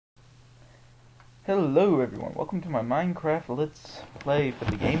Hello everyone, welcome to my Minecraft Let's Play for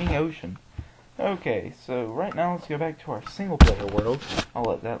the Gaming Ocean. Okay, so right now let's go back to our single player world. I'll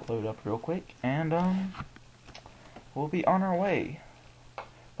let that load up real quick, and we'll be on our way.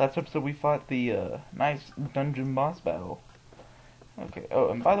 Last episode we fought the nice dungeon boss battle. Okay,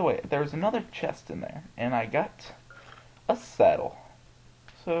 oh, and by the way, there's another chest in there, and I got a saddle.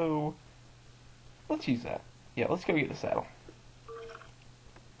 So, let's use that. Yeah, let's go get a saddle.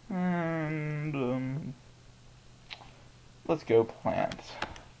 And, let's go plant.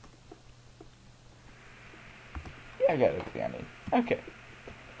 Yeah, I got everything I need. Okay.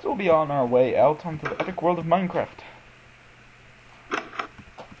 So we'll be on our way out onto the epic world of Minecraft.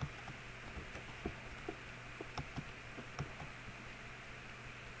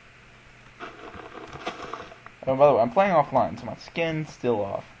 Oh, by the way, I'm playing offline, so my skin's still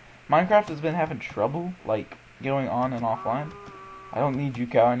off. Minecraft has been having trouble, like, going on and offline. I don't need you,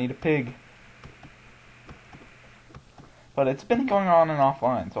 cow, I need a pig. But it's been going on and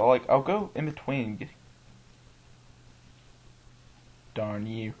offline, so I'll go in between. Darn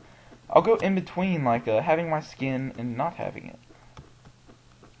you. I'll go in between, like, having my skin and not having it.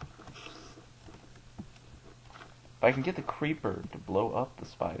 If I can get the creeper to blow up the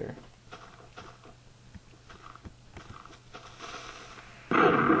spider.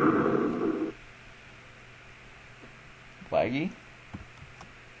 Laggy?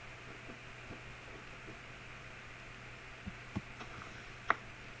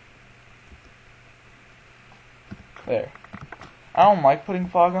 There. I don't like putting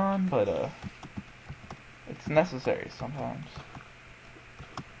fog on, but it's necessary sometimes.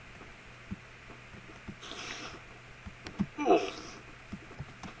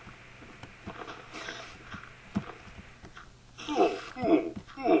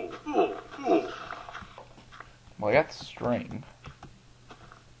 Well, I got string.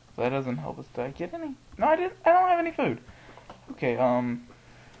 That doesn't help us. Did I get any? No, I didn't. I don't have any food. Okay,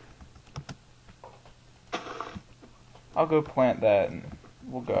 I'll go plant that, and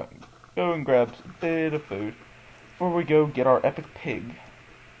we'll go and grab a bit of food before we go get our epic pig.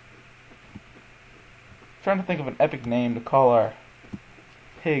 Trying to think of an epic name to call our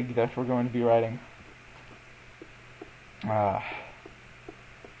pig that we're going to be riding. So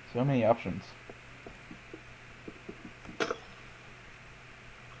many options.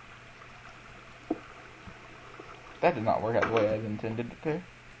 That did not work out the way I intended it to.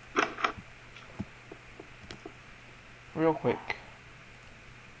 Real quick.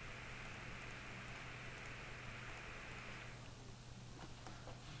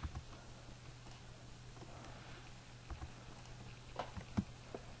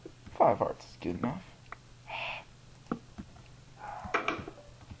 Five hearts is good enough.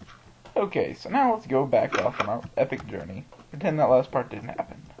 Okay, so now let's go back off on our epic journey. Pretend that last part didn't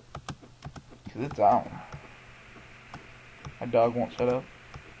happen. Because it's on. My dog won't shut up.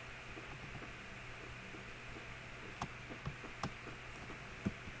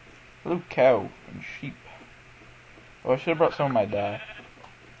 Hello, cow and sheep. Oh, I should have brought some of my dye.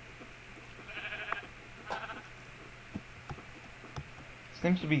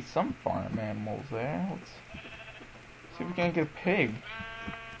 Seems to be some farm animals there. Let's see if we can't get a pig.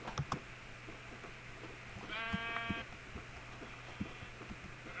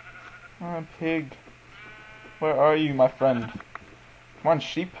 Ah, pig. Where are you, my friend? Come on,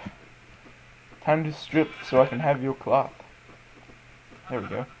 sheep. Time to strip so I can have your cloth. There we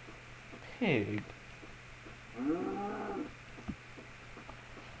go. Pig.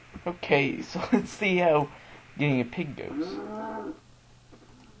 Okay, so let's see how getting a pig goes.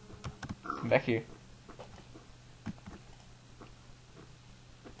 Come back here.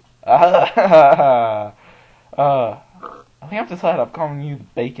 I think I've decided I'm calling you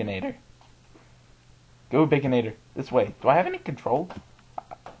the Baconator. Go, Baconator. This way. Do I have any control?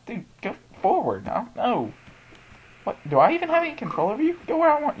 Dude, go forward now. No. What? Do I even have any control over you? Go where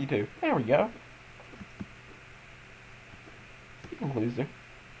I want you to. There we go. You loser.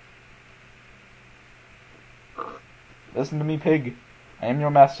 Listen to me, pig. I am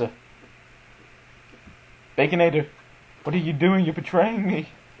your master. Baconator, what are you doing? You're betraying me.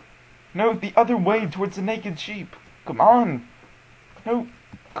 No, the other way, towards the naked sheep. Come on. No,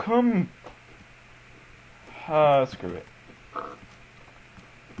 come. Screw it.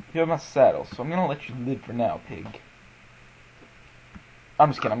 You have my saddle, so I'm gonna let you live for now, pig.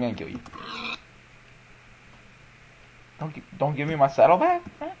 I'm just kidding, I'm gonna kill you. Don't give me my saddle back?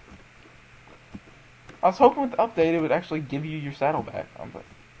 Huh? I was hoping with the update it would actually give you your saddle back. But...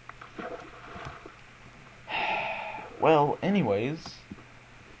 Well, anyways.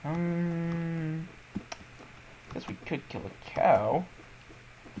 Guess we could kill a cow.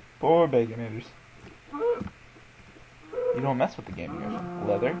 Poor Baconators. You don't mess with the Gaming Ocean.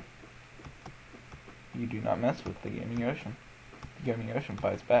 Leather. You do not mess with the Gaming Ocean. The Gaming Ocean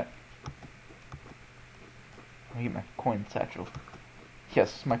fights back. I get my coin satchel.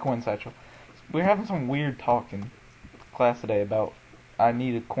 Yes, my coin satchel. We're having some weird talk in class today about I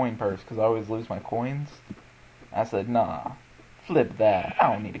need a coin purse because I always lose my coins. I said, nah, flip that.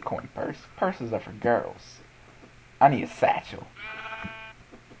 I don't need a coin purse. Purses are for girls. I need a satchel. I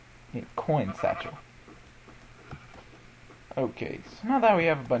need a coin satchel. Okay, so now that we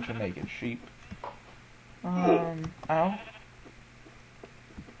have a bunch of naked sheep, ow.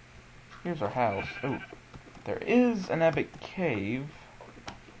 Here's our house. Oh, there is an epic cave.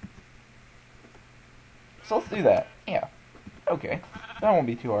 So let's do that. Yeah. Okay. That won't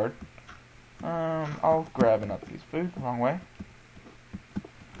be too hard. I'll grab another piece of food. Wrong way.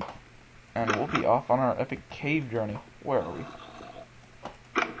 And we'll be off on our epic cave journey. Where are we?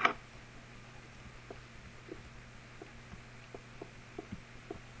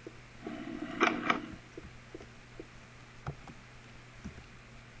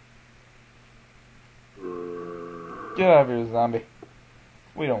 Get out of here, zombie.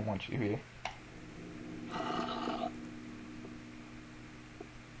 We don't want you here.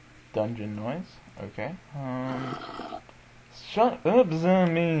 Dungeon noise. Okay. Shut up,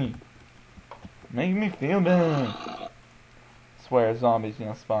 zombie. Make me feel bad. Swear a zombie's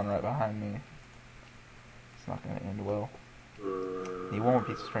gonna spawn right behind me. It's not gonna end well. Need one more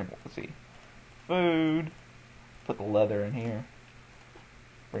piece of string. Let's see. Food. Put the leather in here.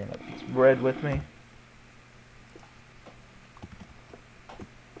 Bring up this bread with me.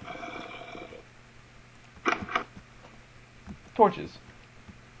 Torches.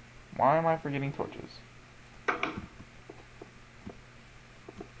 Why am I forgetting torches?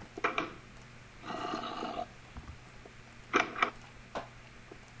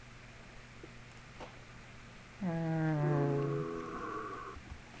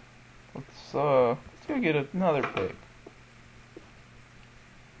 Let's go get another pick.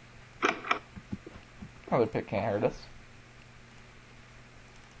 Another pick can't hurt us.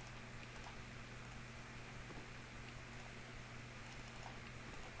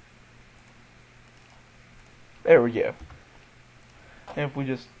 There we go. And if we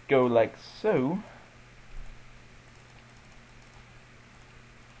just go like so.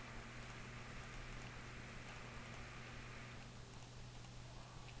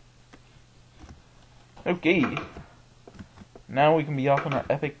 Okay. Now we can be off on our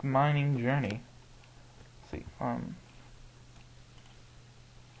epic mining journey. Let's see,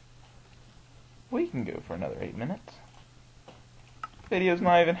 we can go for another 8 minutes. Video's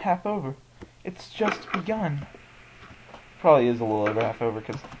not even half over. It's just begun. Probably is a little over half over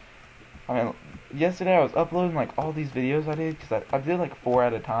because, I mean, yesterday I was uploading like all these videos I did because I did like 4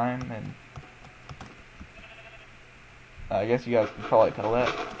 at a time, and I guess you guys can probably tell that.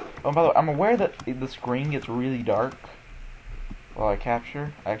 Oh, by the way, I'm aware that the screen gets really dark while I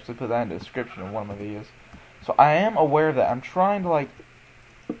capture. I actually put that in the description of one of my videos. So I am aware of that. I'm trying to like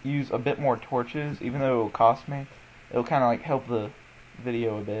use a bit more torches, even though it'll cost me. It'll kind of like help the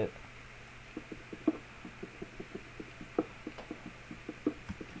video a bit.